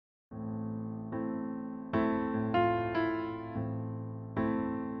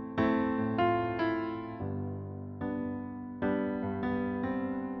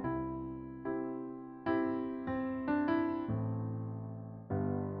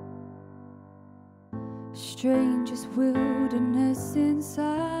strangest wilderness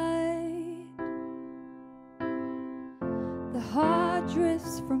inside. The heart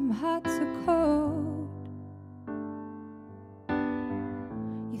drifts from hot to cold.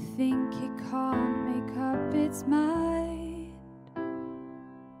 You think it can't make up its mind,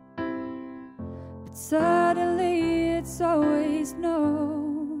 but suddenly it's always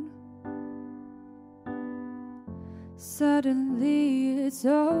known. Suddenly it's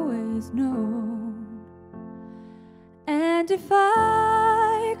always known. And if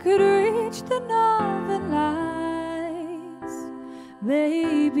I could reach the northern lights,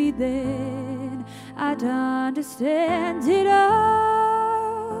 maybe then I'd understand it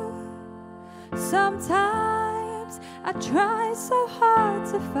all. Sometimes I try so hard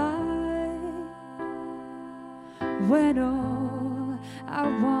to fight, when all I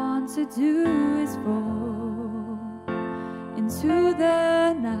want to do is fall into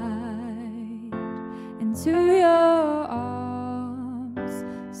the night, into your arms,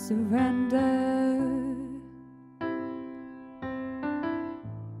 surrender.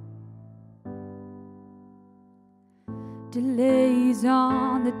 Delays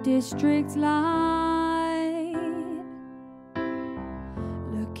on the district line,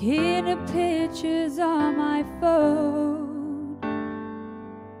 looking at pictures on my phone,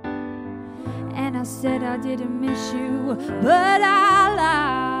 and I said I didn't miss you, but I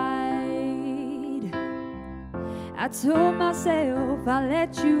lied. I told myself I'll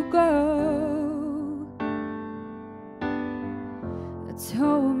let you go. I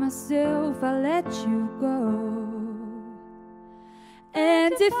told myself I'll let you go.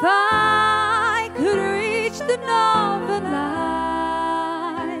 And if I could reach the northern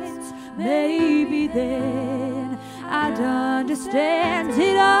lights, maybe then I'd understand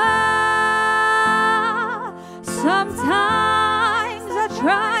it all. Sometimes I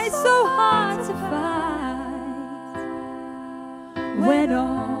try so hard to fight, when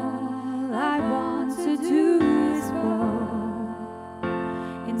all I want to do is fall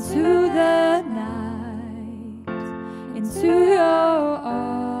into the night, into your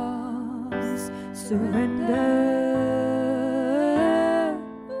arms, surrender.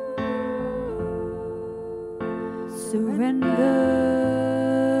 Surrender.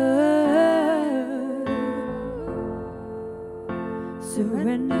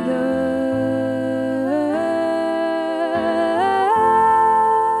 Surrender.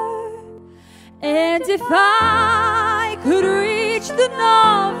 And if I could reach the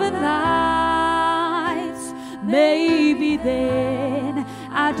northern lights, maybe then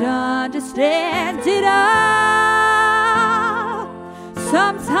I'd understand it all.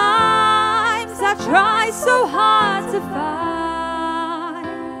 Sometimes I try so hard to fight,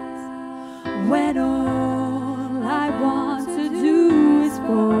 when all I want to do is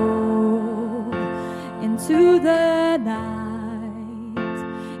fall into the night,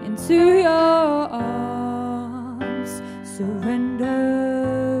 into your arms, surrender.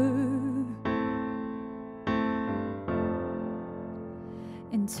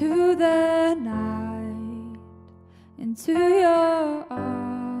 Into the night, into your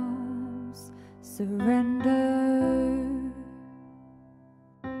arms, surrender.